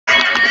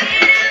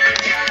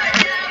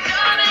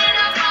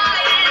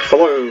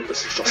Hello,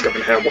 this is Just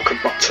Gavin here. Welcome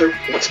back to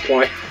Let's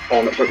Play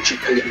on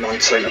MotoGP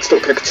 19. And still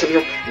going to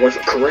continue with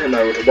career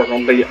mode. We're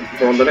on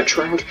the next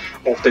round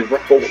of the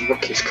Red Bull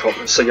Rookies Cup.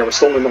 So yeah, we're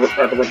still in the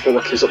Red Bull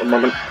Rookies at the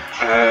moment.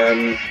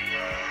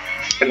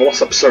 In the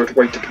last episode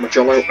we did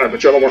Mugello.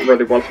 Mugello went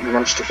really well. We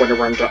managed to win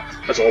around it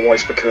as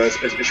always because,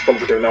 as you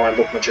probably do know, I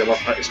love Mugello.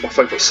 It's my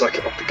favourite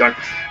circuit of the game.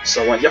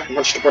 So yeah, we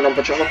managed to win on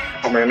Mugello,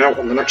 and we are now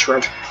on the next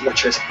round,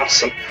 which is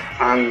Assen.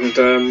 And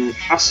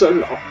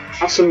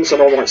Assen's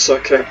an alright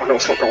circuit. I know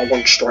it's not got a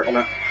long straight on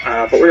it,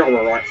 but we are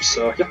alright.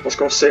 So yeah, let's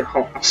go and see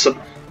how Assen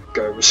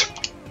goes.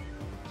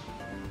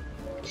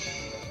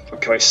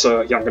 Okay,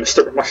 so yeah, I'm going to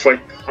stick with my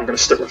thing. I'm going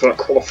to stick with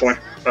qualifying,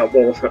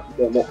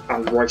 warm-up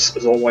and race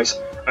as always.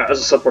 As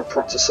I said with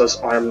practices,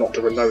 I am not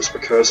doing those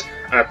because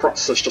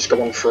practices just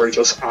go on for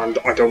ages and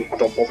I don't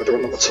bother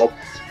doing them at all.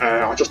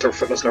 I just don't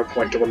think there's no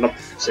point doing them.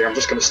 So yeah, I'm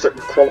just going to stick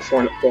with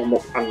qualifying,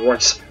 warm-up and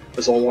race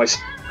as always.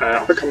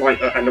 I think I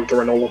might end up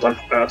doing all of them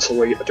till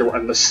we do it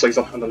in this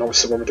season, and then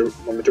obviously when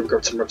we do go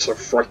to Moto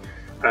 3,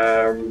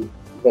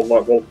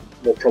 we'll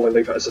probably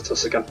leave it as it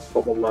is again.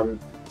 But we'll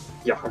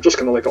yeah, I'm just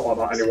going to leave it like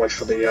that anyway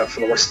for the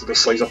rest of the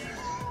season.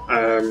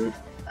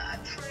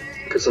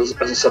 Because as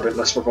I said, in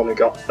this we've only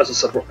got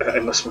seven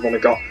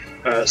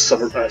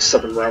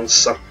rounds.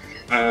 So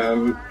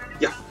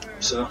yeah,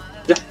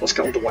 let's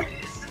get underway.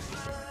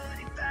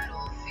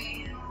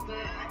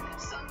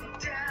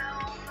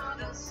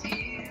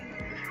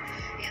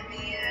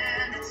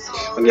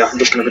 And yeah, I'm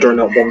just going to be doing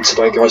that one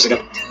today, guys.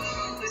 Again,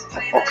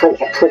 I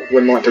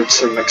probably might do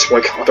two next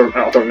week. I don't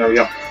know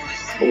yet.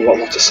 We'll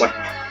have to say.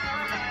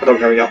 I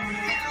don't know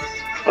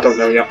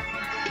yet.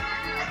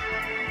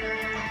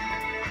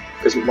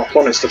 Because my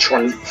plan is to try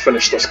and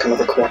finish this kind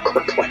of quite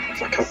quickly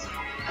if I can.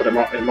 But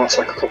it might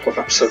take a couple of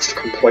episodes to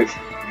complete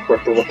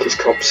Red Bull Rookies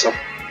Cup, so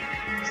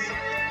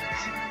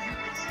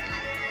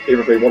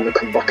either be one that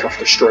come back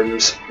after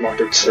streams, might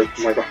do two,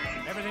 maybe.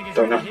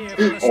 Don't know.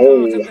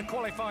 Oh,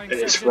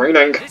 it's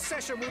raining. This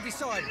session will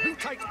decide who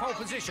takes pole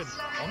position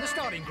on the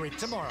starting grid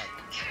tomorrow.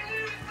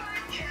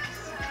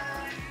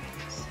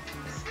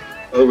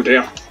 Oh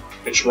dear,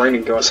 it's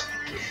raining, guys.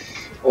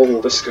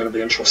 Oh, this is going to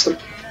be interesting.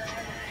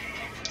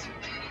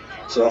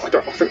 So I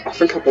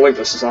believe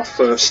this is our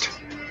first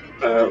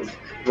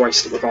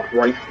race that we've had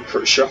rain. I'm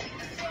pretty sure.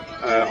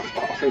 I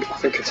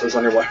think it is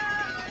anyway.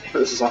 I think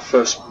this is our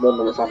first one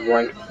that we've had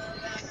rain.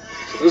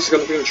 So this is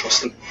going to be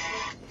interesting.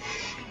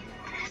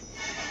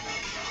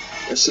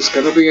 This is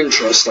going to be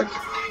interesting.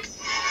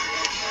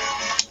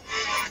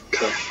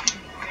 Okay.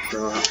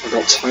 Right, I've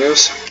got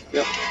tyres.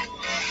 Yep.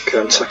 Okay,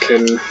 I'm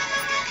taking.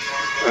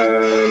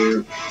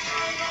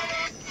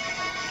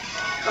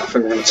 I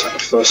think I'm going to take the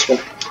first one.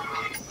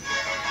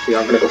 Yeah,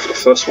 I'm going to go for the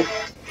first one.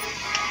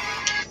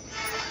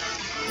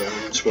 Yeah,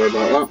 don't need to worry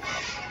about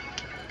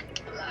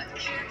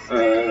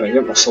that.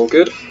 Yep, that's all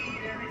good.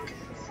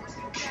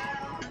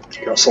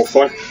 Okay, that's all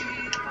fine.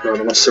 Right,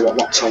 then let's see what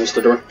lap times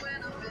they're doing.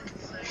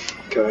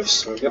 Okay,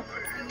 so yep.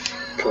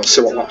 Okay, let's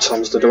see what lap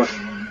times they're doing.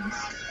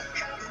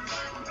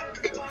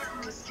 Okay.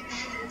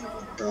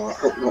 Right, I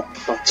hope not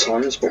bad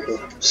times, but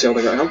we'll see how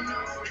they get on.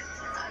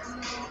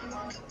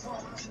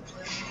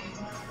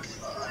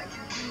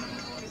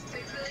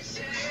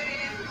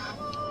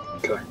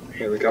 Okay,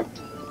 here we go.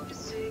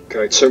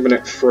 Okay,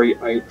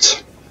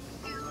 2:38.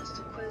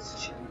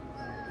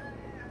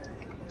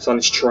 So I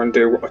need to try and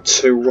do a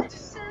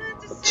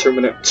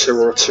 2-minute 2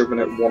 or a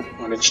 2-minute 1.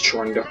 I need to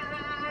try and do.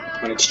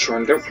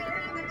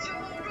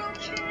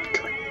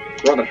 Okay,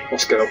 right then,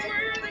 let's go. His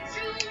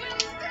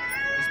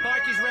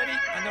bike is ready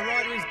and the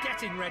rider is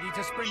getting ready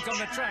to sprint on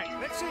the track.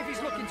 Let's see if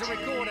he's looking to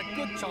record a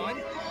good time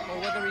or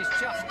whether he's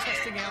just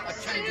testing out a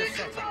change of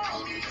setup.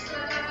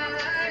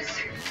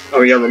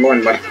 Oh yeah,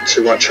 remind me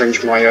to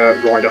change my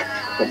rider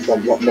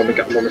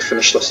when we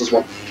finish this as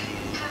well.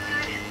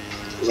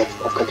 Because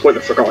I've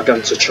completely forgot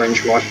again to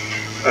change my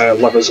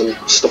levers and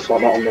stuff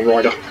like that on the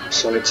rider,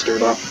 so I need to do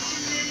that.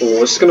 Oh,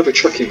 this is going to be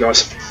tricky,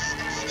 guys.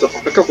 So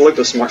I believe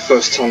this is my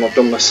first time I've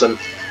done this in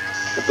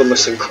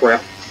career.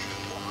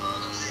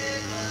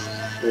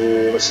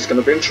 Oh, this is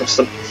going to be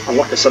interesting. And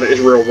like I said, it is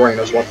real rain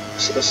as well,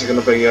 so this is going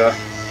to be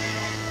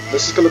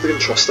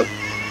interesting.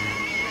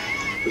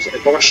 Because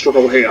if I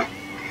struggle here,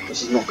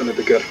 this is not going to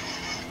be good.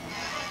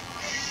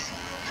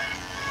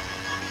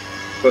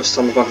 First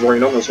time I've had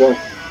rain on as well.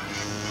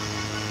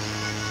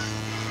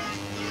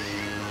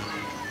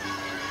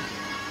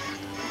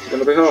 It's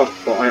going to be hard,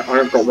 but I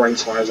have got rain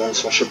tyres on,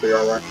 so I should be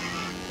alright.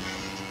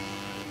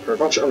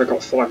 I've actually only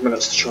got 5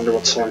 minutes to try and do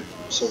a time,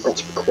 so I've got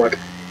to be quick.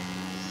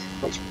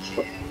 Got to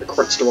be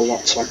quick to do a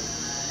lap time.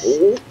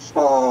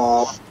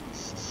 Oh,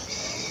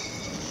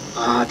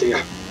 ah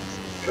dear.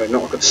 Okay,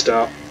 not a good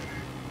start.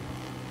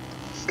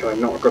 Okay,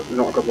 not a good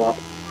lap.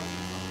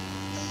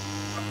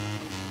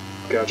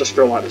 Okay, I just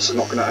feel like this is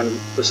not going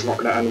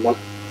to end well.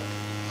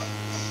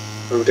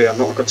 Oh dear,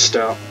 not a good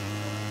start.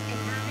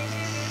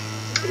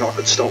 Not a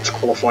good start to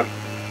qualify.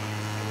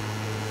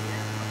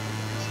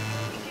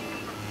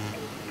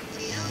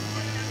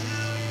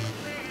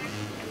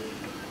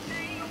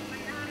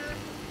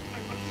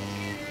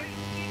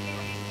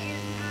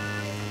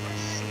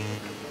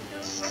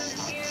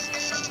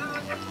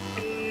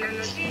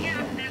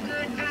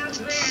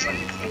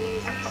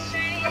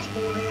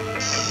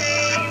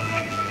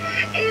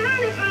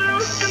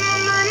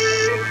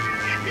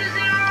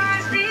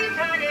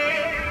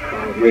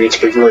 We need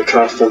to be very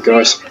careful,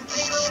 guys.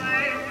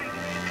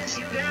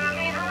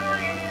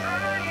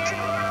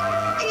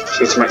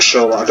 Just need to make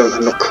sure that I don't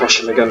end up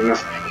crashing again now.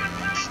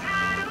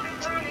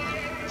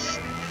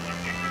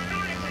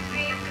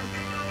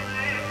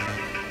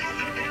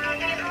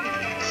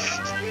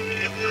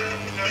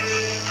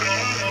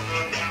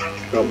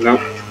 Oh, no.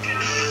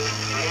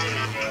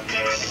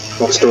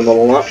 Let's do another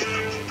lap.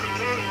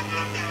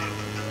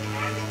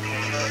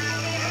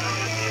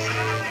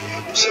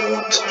 So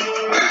that.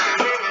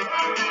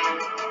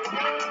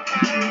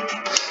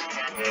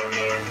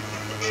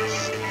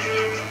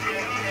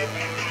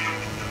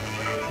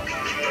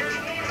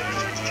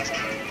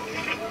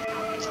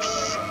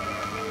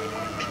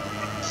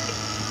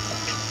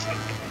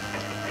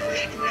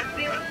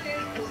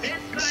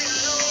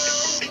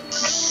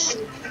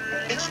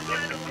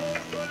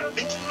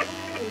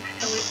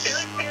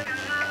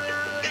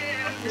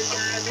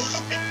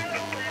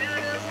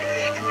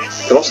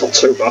 Yeah, that's not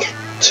too bad.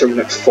 2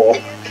 minute 4.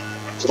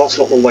 So that's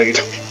not the lead,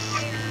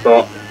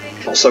 but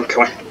that's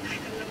okay.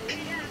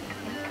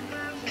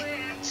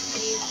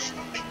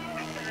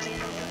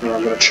 And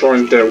I'm going to try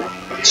and do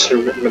a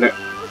 2 minute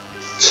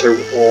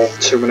 2 or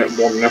 2 minute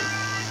 1 now.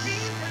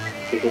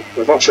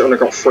 We've actually only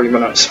got 3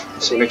 minutes,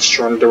 so we need to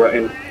try and do it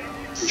in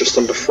just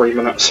under 3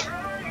 minutes.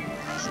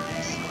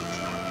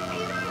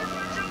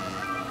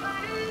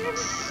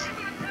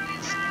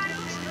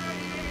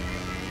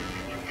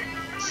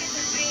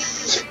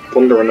 It's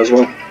thundering as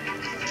well.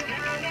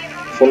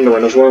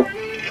 Thundering as well.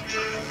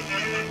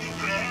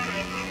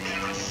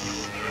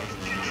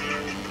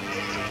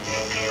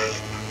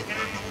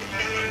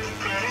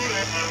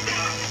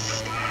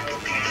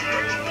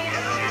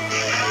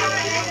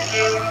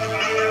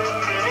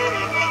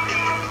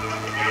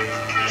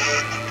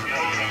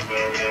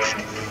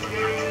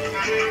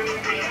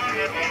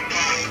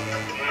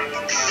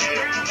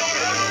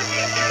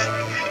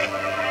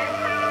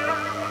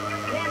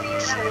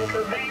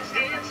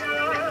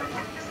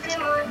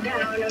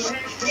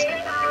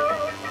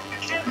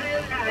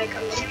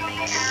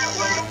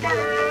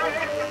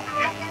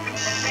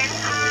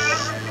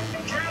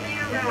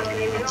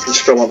 I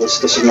just feel like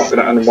this is not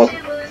going to end well.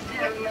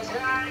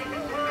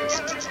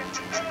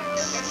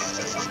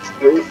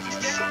 Ooh.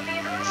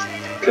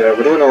 Okay,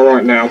 we're doing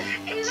alright now.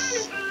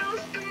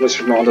 At least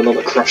we've not had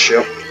another crash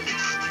yet.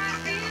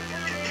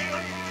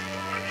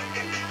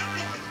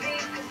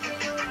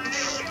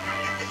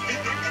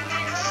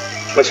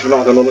 At least we've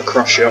not had another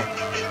crash yet.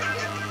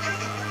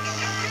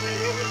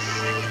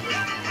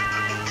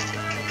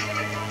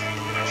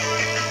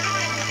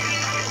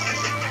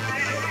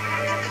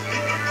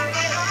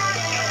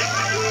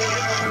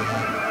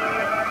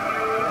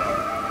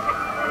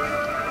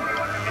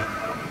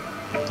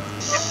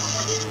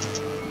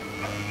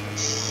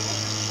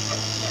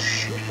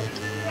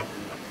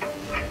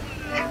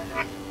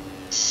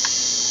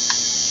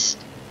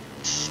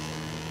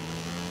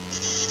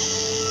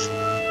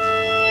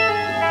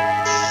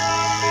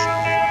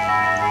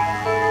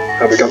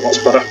 There we go, that's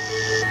better.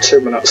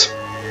 2 minutes.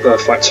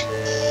 Perfect.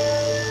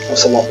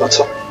 That's a lot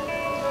better.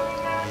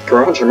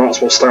 Right, actually might as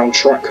well stay on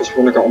track because we've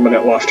only got a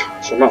minute left.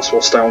 So I might as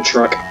well stay on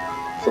track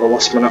for the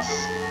last minute.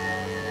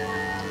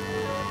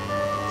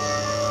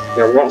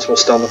 Yeah, we might as well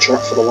stay on the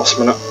track for the last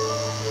minute.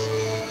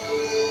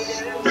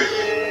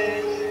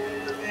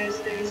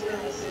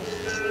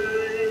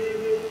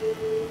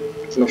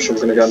 Enough so I'm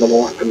going to get another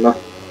lap in there.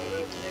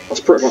 That's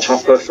pretty much how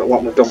perfect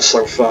lap we've done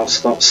so far,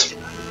 so that's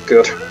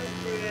good.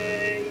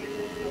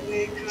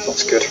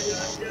 That's good.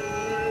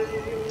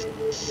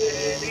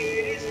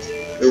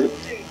 Ooh.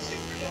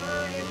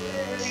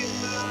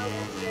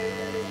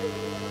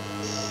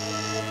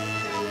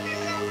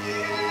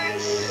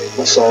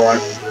 That's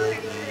alright.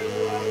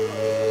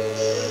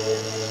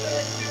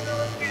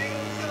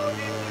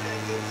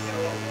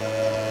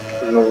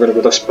 I'm not going to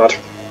be this bad.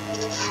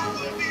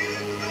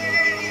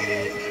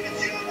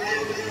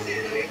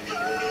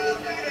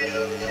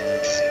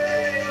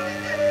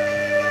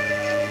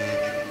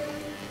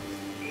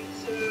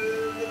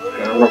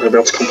 I'm not going to be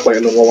able to complete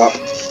another lap.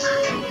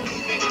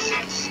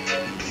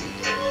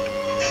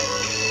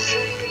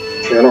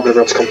 Yeah, I'm not going to be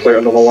able to complete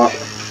another lap.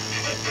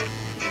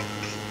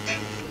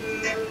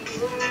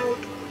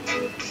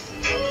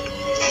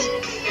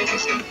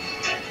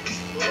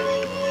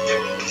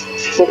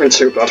 Not been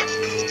too bad.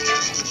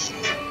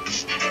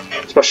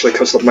 Especially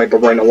because they've made the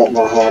rain a lot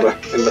more harder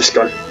in this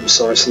game,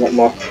 so it's a lot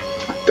more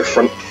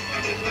different.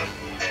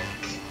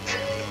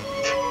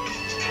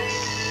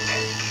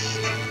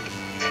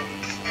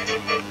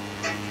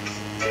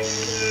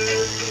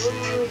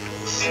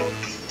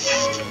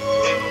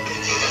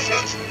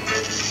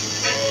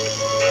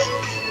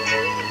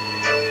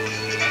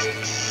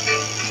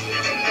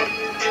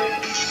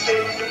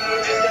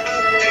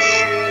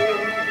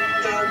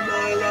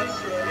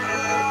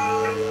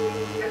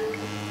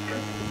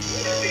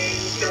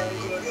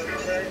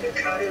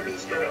 There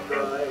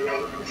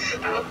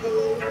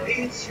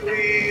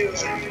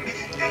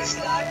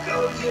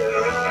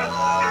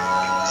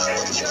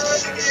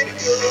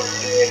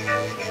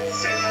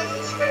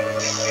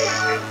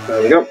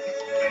we go.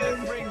 That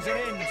brings an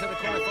end to the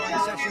qualifying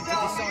session for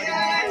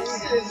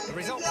deciding pole. The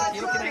results that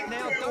you're looking at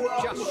now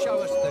don't just show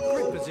us the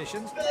grid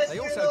positions, they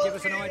also give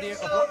us an idea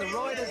of what the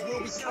riders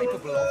will be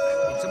capable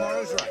of in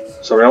tomorrow's race.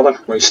 So we are then,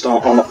 we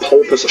start on the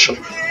pole position.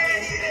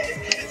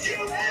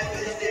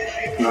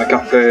 And that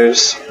gap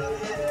is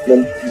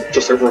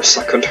just over a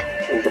second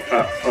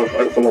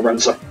over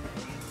Lorenzo.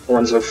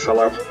 Lorenzo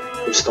Fellow,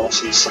 who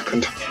starts in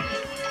second.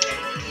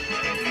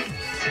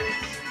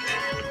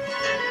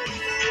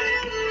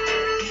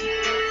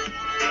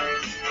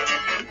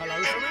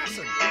 Hello from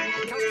Assen.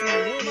 The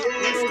customary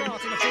warm-up will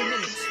start in a few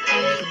minutes.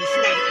 And you can be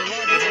sure that the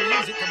riders will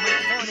use it to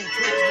make final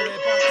tweaks to their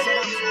bike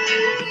setups with a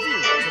view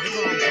to the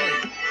Grand Prix.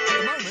 At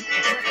the moment,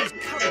 the track is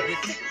covered with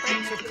thick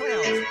banks of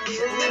clouds, but the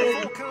weather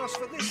forecast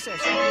for this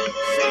session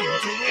seem to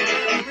rule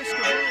out the risk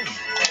of rain.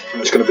 And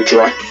it's going to be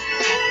dry.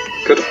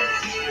 Good.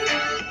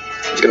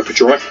 It's going to be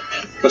dry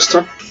this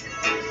time.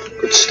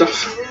 Good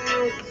stuff.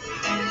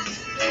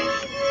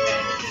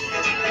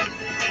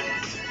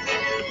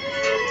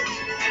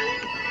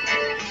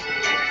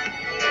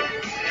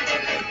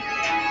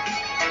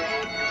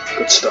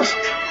 Good stuff.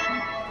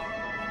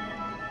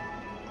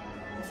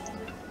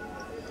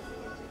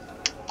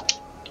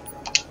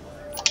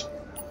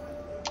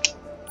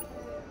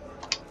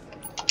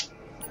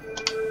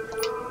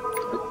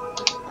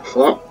 For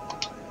that.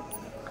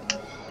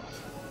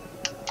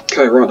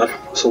 Okay, right then.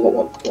 So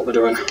what they're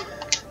doing.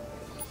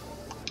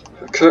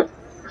 Okay.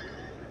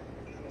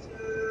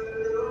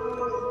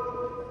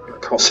 I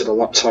can't see the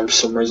lap time for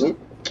some reason.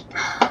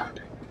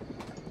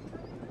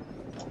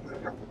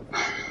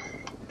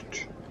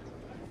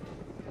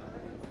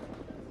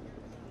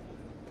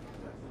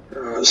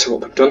 Let's see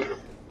what they've done.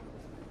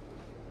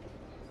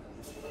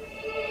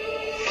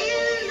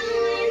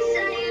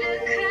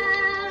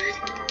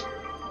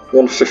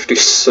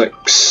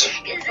 $156.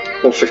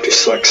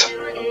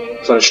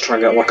 So I just try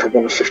and get like a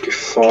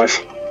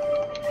 155.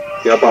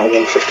 Yeah, about a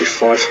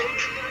 155.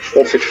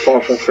 155,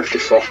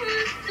 154. There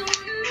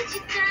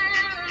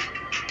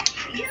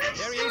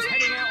he is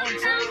heading out on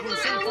track. We'll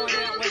soon find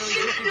out whether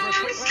he's looking for a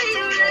quick lap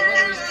time or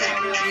whether he's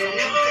trying out something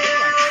for the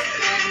race.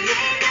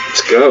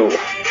 Let's go.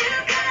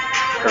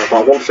 Yeah,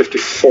 about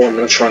 154 I'm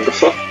going to try and go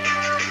for.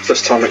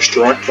 This time it's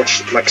dry,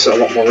 which makes it a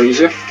lot more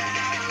easier.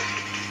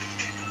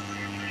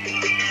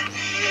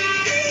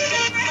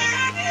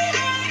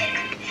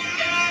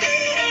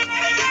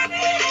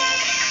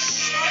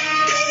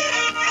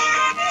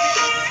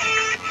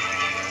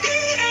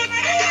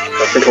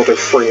 I think I'll do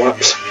 3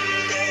 laps.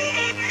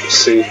 Let's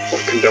see what we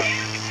can do.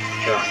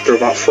 Yeah, do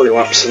about 3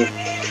 laps and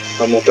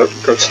then we'll go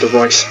to the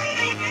race.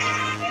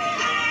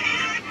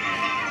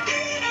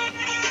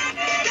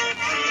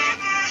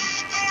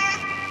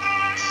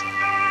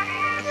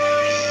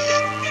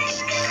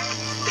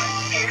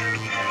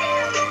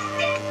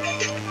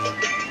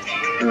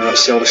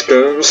 Let's see how this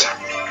goes.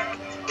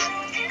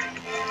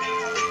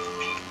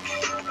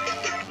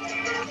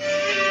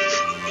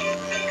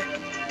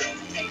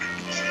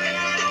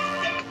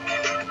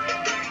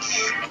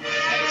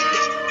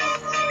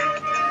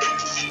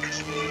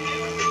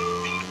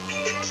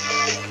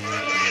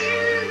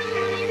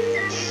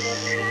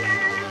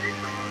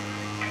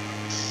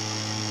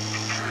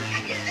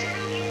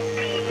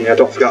 Yeah,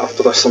 don't forget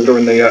after this I'm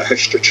doing the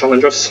history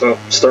challenges, so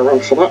stay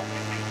around for that.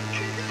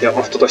 Yeah,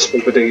 after this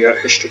will be the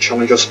history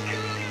challenges,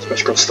 so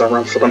just got to stay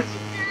around for them.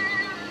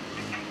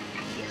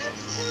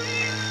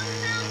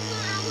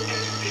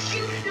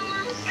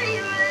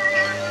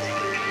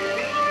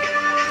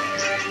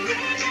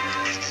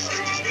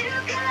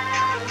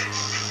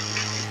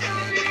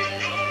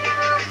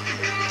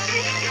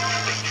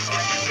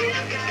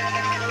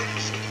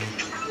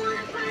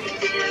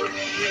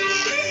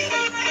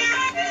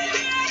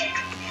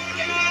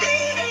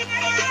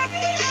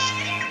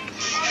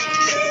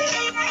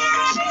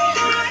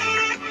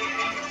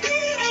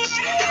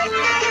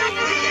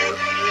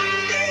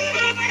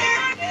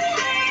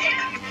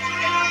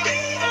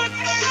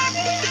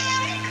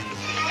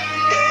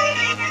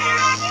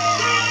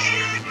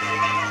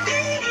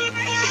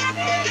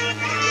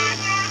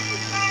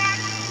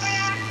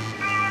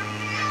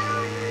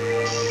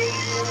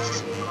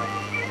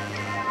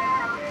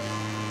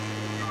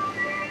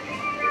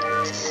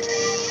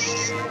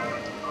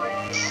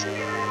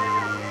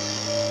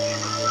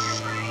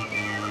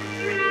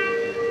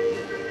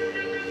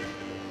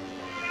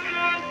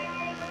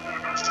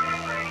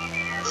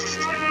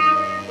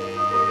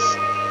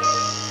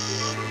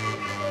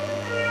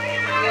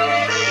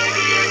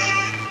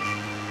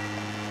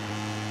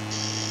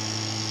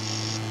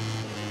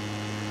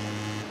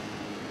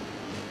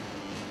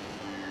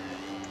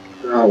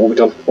 What have we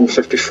done?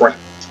 153.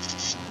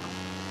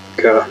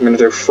 Okay, I'm going to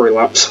do 3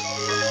 laps.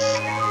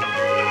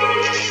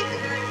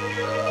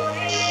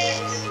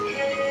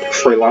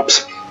 3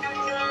 laps.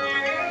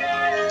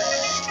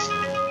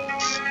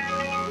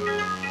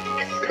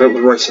 Okay,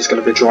 the race is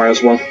going to be dry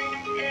as well.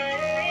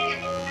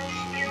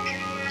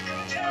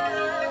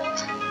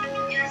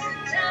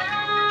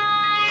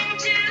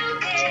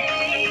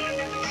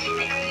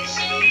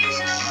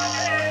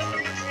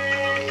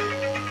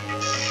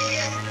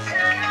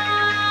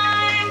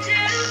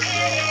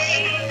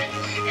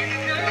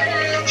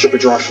 Should be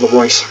dry for the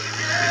race.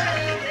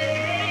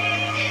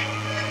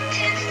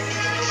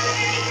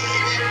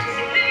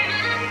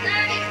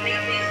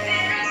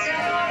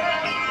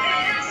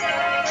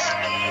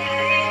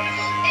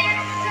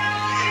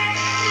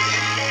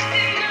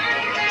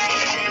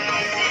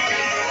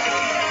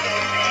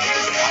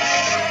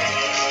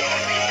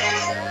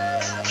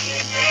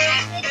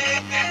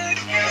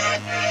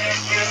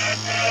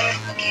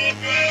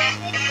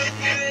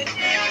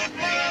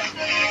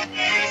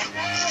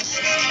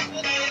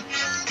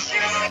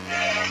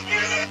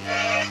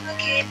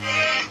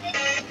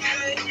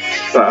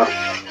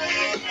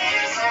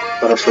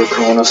 Better through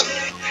corners.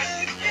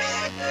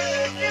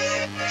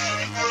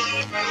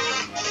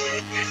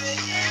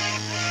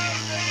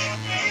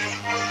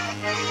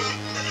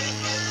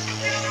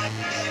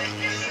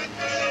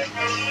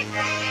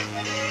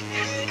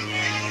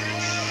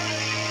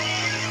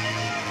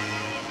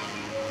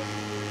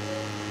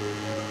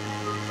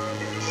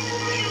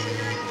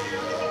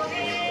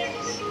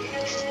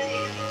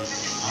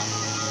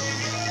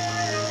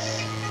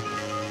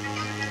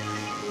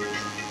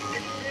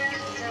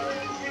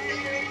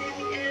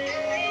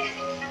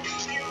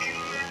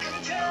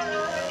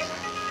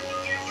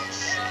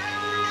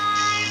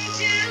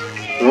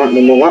 Right,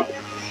 one more lap.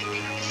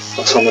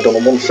 That time I've done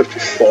a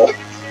 154. So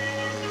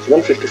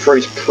 153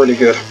 is pretty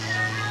good.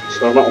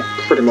 So that'll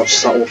pretty much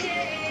settle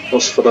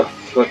us for the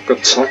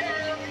good time.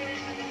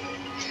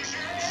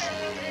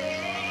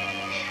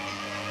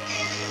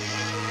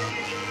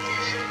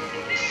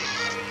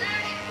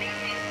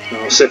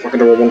 Now, I'll see if I can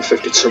do a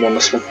 152 on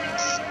this one.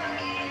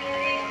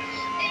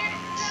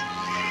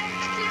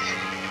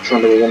 Try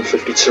and do a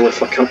 152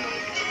 if I can.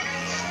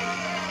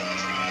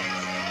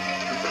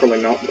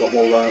 Probably not, but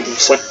we'll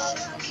see.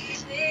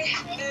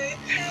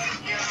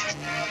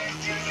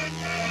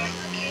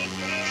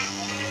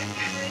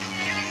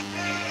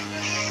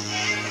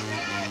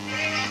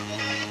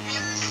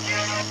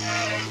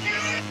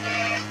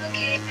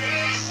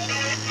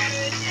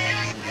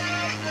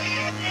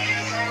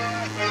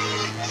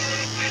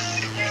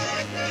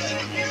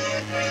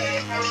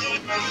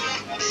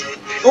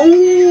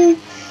 Oh!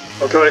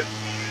 Okay.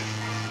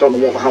 Don't know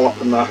what the hell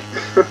happened there.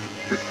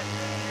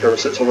 Ever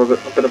since I've had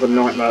a bit of a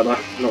nightmare there.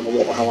 Don't know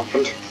what the hell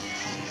happened.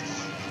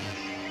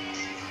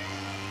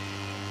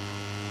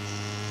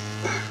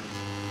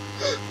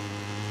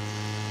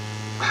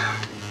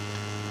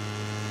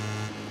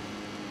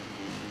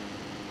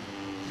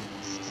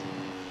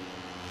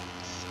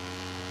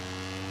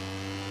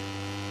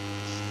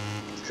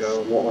 Okay,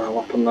 what the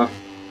hell happened there?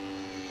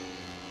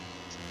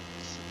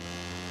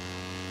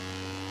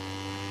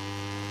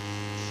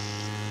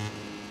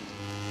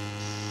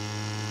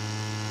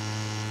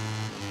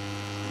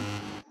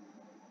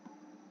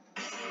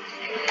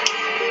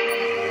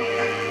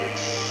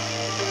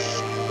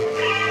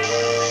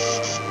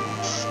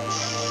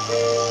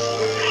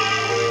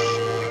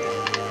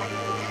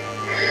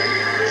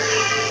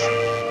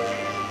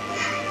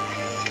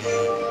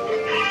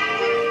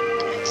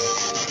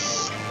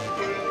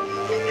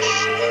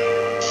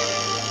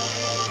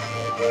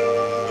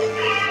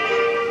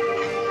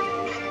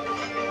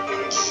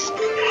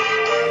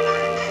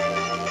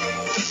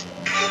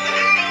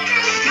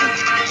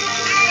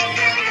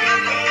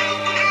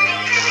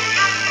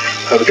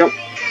 There we go.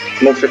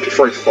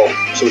 153 for 4,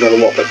 so we've done a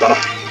little bit better.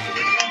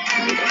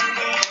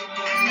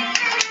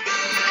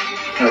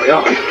 There we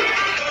are.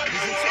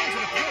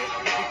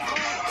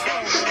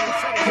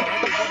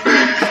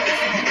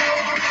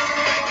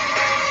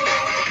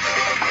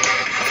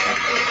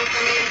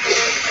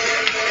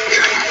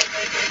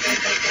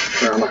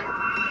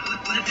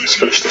 Let's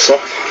finish this off.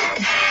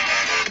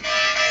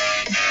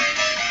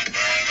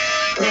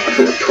 I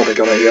think we've probably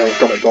got it, yeah, we've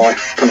got it by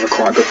kind of a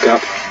quite good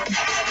gap.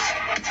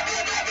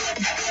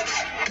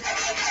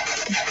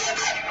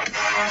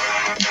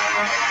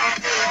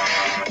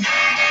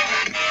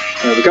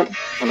 There we go,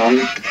 and on we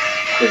go.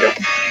 With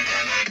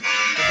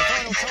the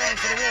final time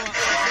for the warm-up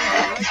session,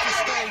 the latest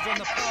stage on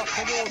the path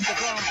towards the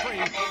Grand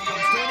Prix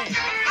comes to an end.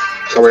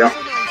 So we are. It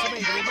remains for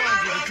me to remind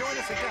you to join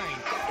us again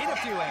in a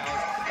few hours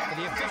for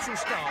the official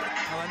start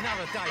of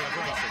another day of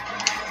racing.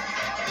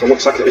 So it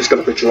looks like it is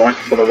going to be dry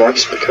for the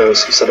race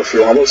because he said a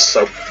few hours,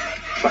 so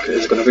looks like it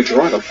is going to be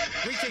dry then.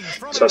 Greetings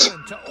from So,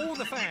 Assen to all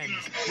the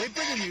fans. We're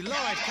bringing you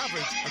live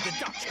coverage of the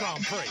Dutch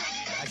Grand Prix.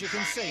 As you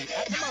can see,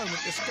 at the moment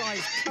the sky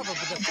is covered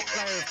with a thick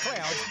layer of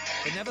clouds,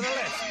 but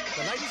nevertheless,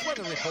 the latest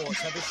weather reports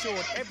have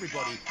assured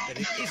everybody that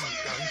it isn't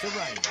going to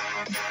rain.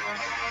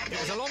 It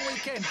was a long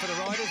weekend for the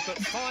riders, but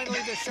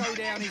finally the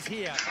showdown is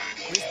here.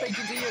 We're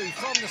speaking to you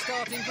from the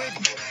starting grid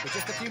with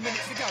just a few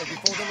minutes to go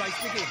before the race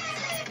begins.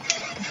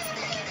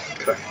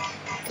 Okay,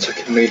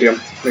 taking medium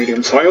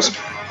tyres.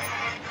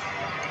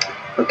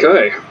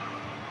 Okay,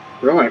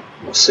 right,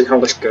 let's see how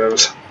this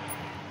goes.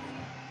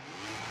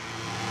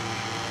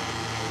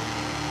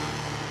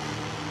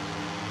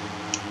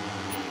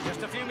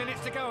 Just a few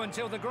minutes to go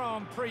until the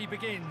Grand Prix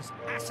begins.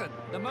 Assen,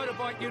 the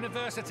motorbike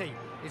university,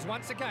 is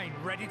once again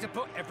ready to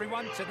put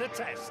everyone to the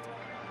test.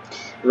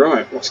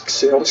 Right, let's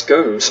see how this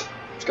goes.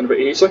 It's going to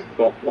be easy,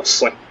 but let's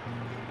see.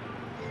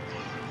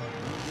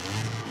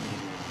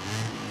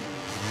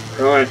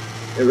 Right,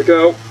 here we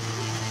go.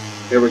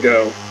 Here we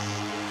go.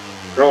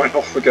 Right,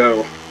 off we go.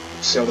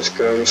 Let's see how this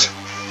goes.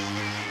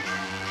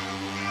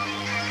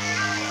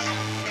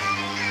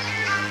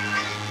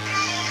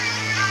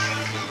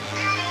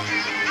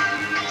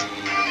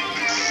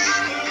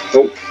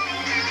 Oh,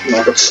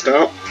 not a good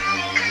start.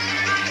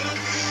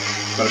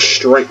 And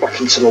straight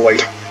back into the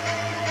lead.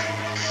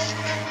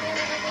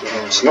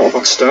 It's not a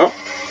bad start.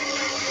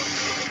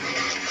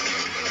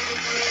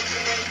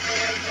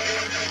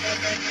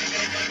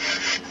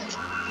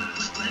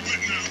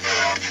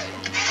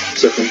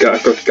 See if we can get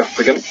a good gap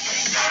again.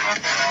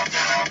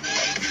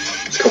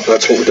 As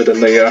compared to what we did in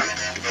the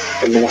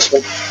last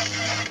one.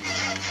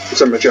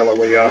 Because in Magellan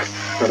we had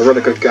a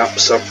really good gap,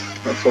 so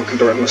hopefully we can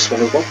do it in this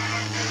one as well.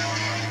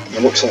 And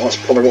it looks like that's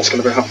probably what's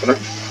going to be happening.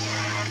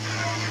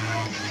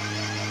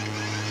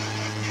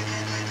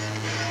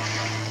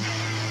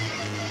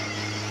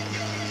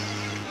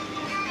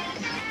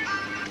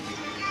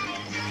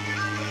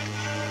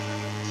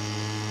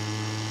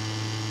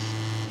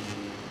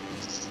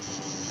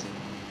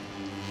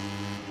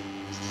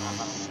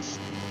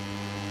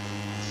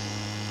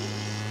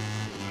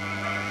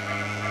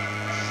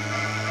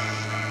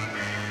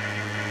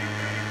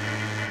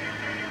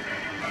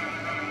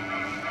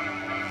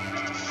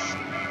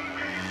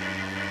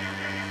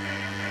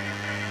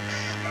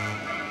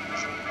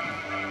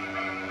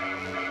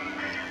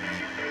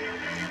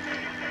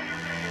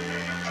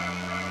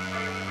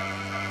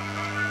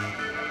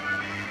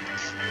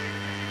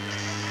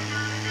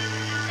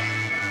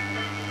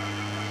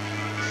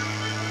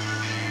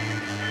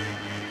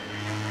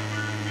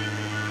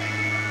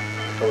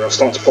 We're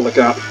starting to pull a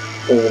gap.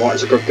 Oh, that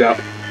is a good gap.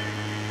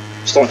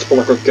 Starting to pull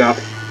a good gap.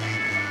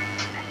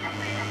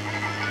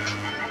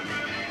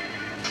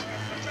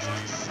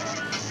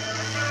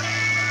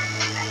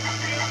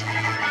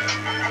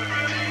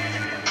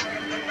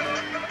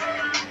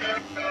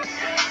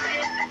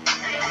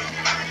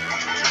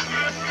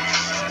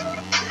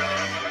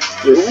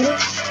 Ooh.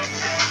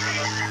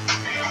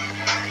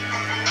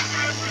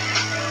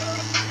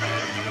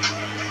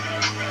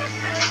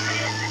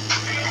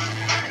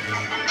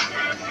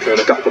 Okay,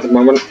 the gap at the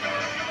moment.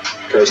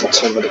 Okay, it's not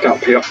telling me the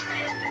gap here.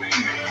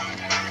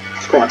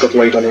 It's quite a good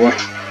lead anyway.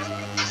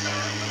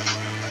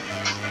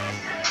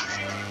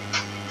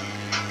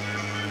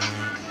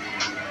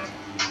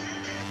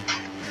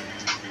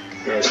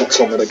 Yeah, it's not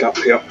telling me the gap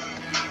here.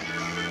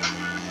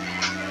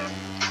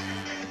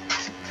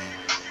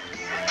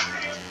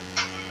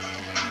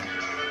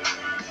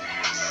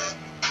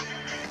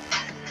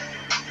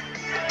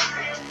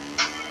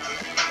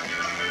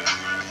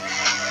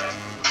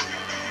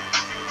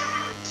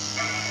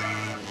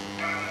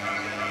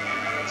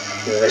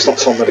 Yeah, it's not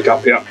telling me the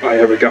gap yet. Ah,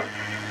 here we go.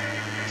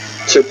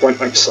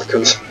 2.8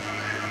 seconds.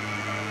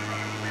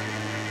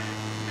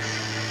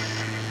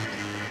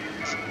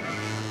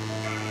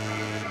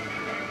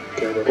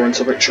 Okay, we're going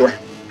to victory.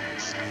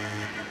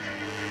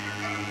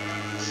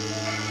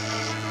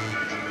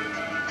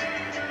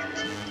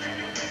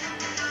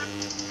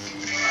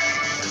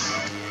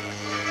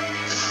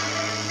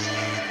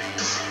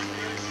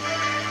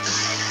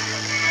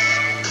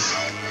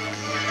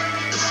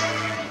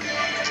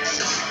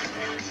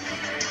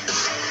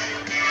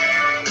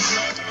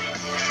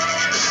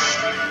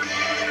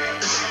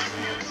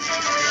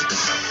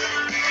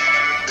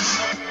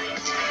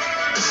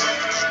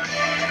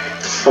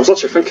 I was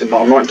actually thinking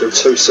that I might do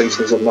 2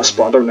 seasons on this,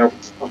 but I don't know.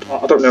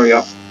 I don't know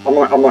yet. I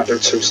might do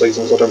 2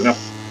 seasons. I don't know.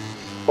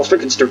 I was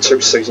thinking to do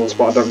 2 seasons,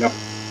 but I don't know.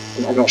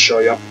 I'm not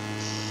sure yet.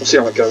 We'll see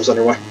how it goes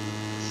anyway.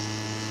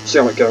 See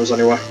how it goes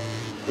anyway.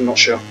 I'm not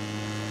sure.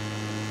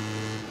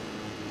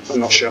 I'm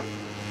not sure.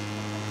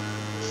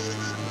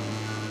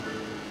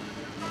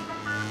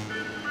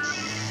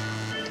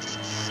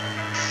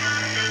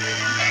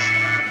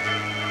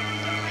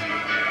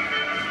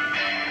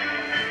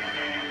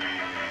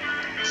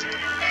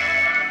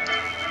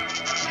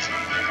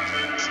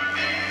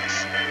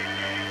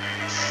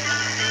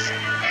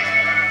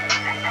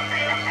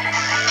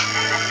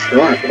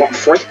 Right, lap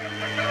 3.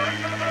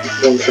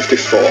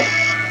 1:54.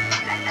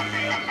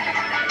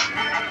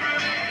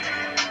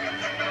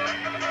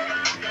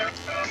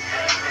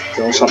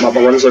 We also have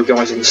that Lorenzo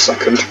guys in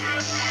second.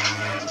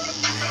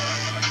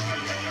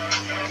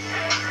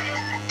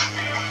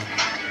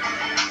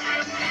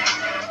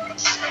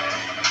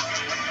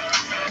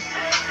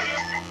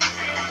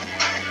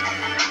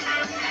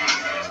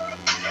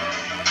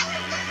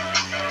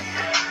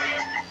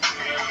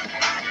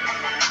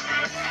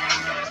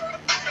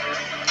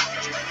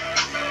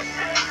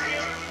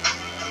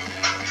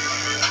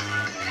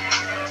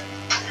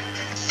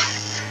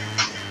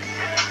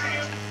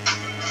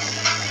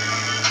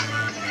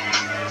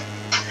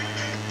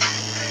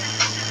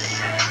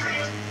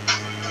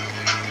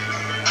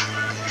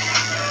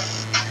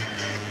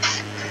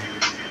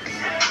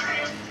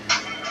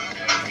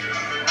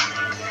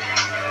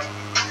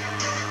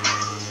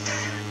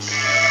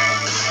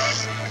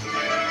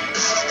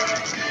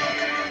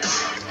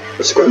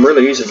 It's going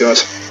really easy,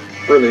 guys.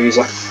 Really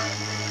easy.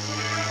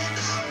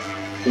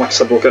 Like I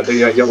said, we'll get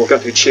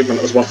the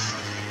achievement as well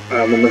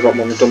when we've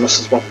done this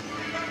as well.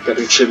 Get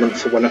the achievement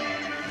for winning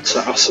to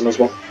Assen as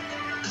well.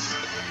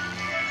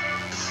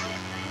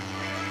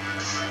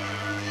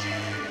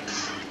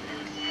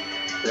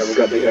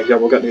 Yeah,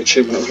 we'll get the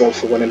achievement as well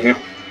for winning here.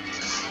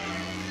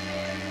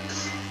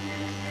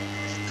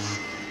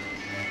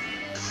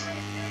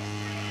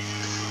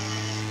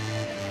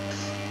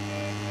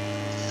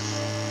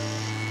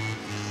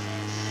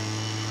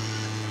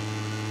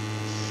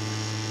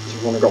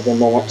 We've only got one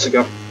more lap to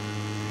go.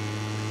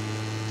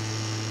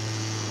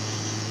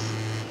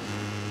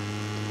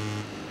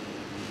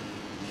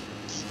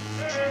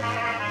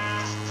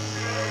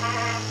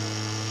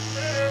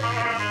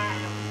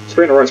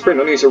 It's been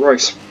an easy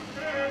race.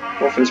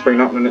 Nothing's been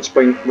happening, it's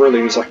been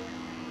really easy.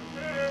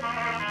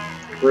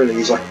 Really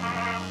easy.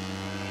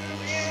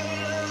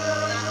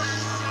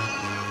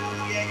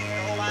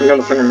 The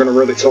only thing I'm going to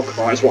really talk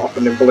about is what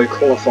happened in blue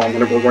qualifying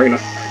when it was raining.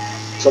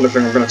 It's the only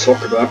thing I'm going to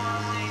talk about.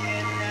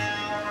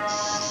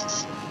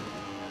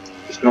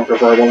 Just not go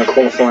very well in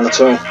qualifying at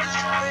all.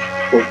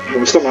 But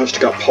we still managed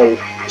to get a pole,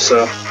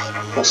 so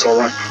that's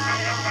alright.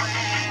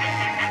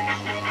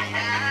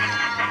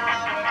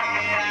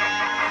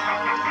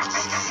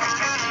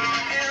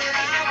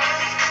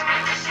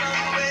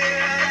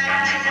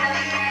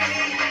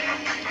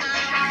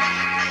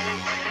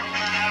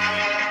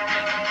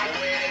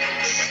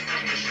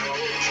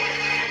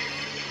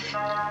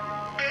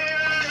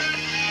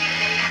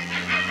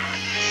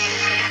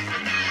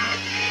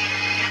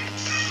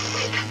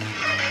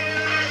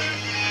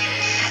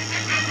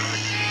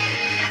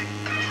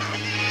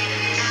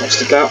 That's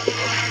the gap,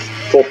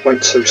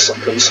 4.2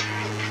 seconds.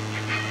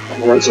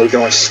 And Lorenzo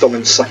guy's still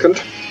in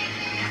second.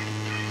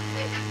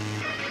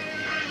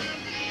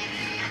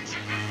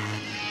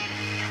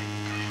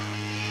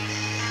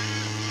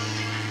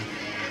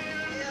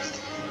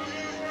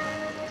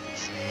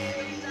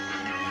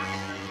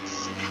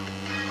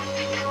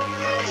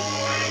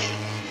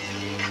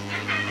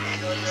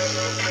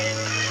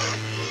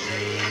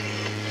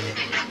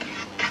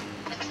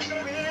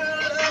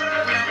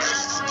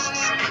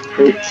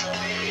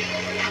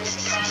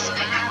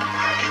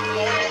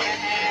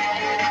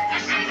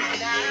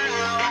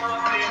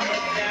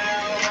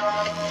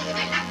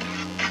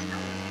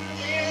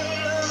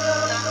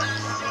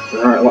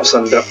 Alright, let's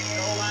end it.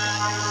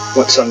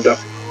 Let's end it.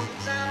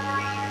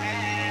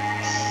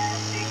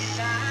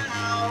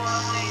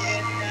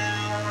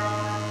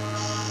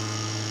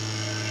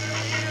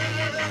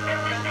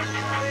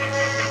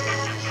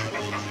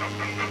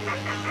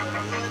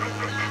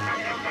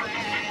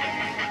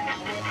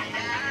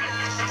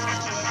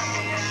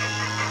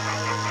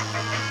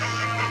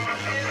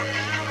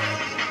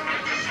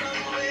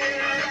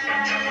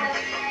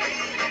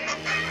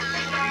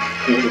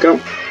 Here we go.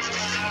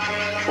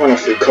 Final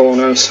few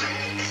corners.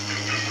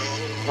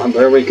 And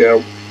there we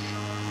go.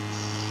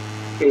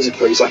 Easy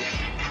peasy.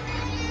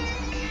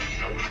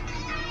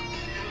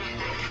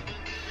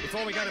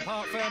 Before we go to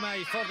Parc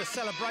Fermé for the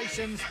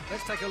celebrations,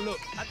 let's take a look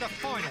at the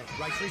final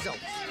race results.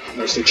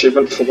 There's the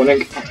achievement for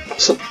winning.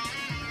 Awesome.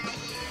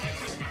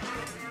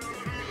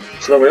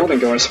 So there we are then,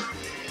 guys.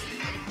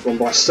 Won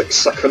by 6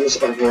 seconds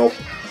overall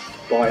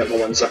by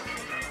Lorenzo.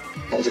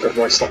 That was a good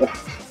race, that one.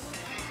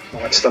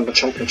 I'll extend the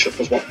championship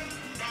as well,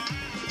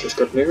 which is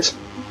good news.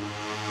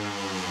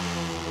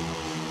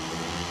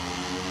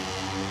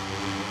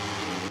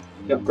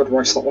 Yep, good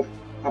race, that one.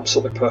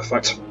 Absolutely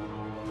perfect.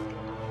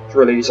 It's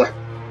really easy.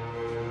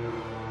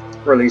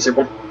 Really easy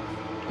one.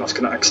 That's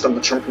going to extend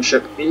the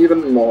championship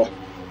even more.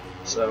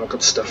 So,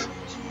 good stuff.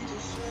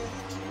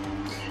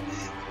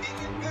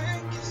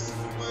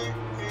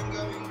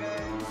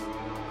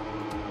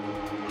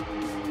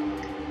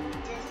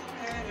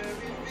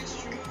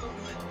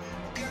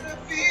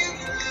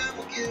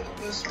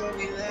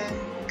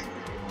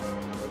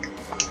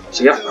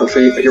 So yeah,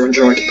 hopefully you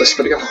enjoyed this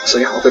video. So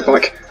yeah, I'll be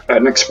back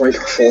next week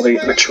for the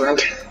next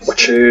round,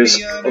 which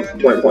is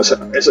wait, what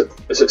is it?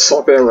 Is it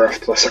Siberia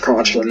after this? I can't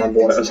actually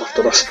remember what it is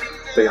after this.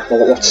 But yeah,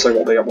 we'll have to see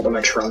what the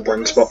next round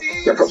brings. But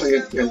yeah,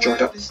 hopefully you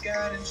enjoyed it.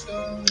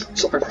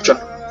 So thank you for watching,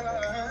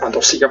 and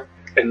I'll see you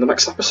in the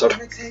next episode.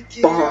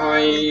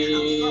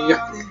 Bye.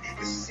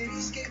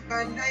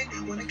 By night,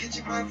 wanna catch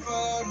you my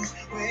photos,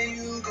 where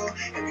you go,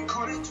 every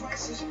corner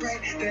twice as bright,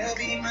 they'll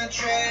be my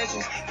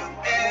treasures,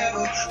 forever,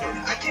 when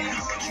I can't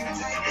hold you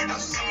tight, I'll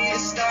see the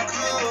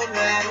Stockholm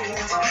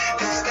lights,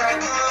 the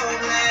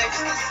Stockholm lights,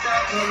 the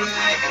Stockholm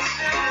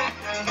lights.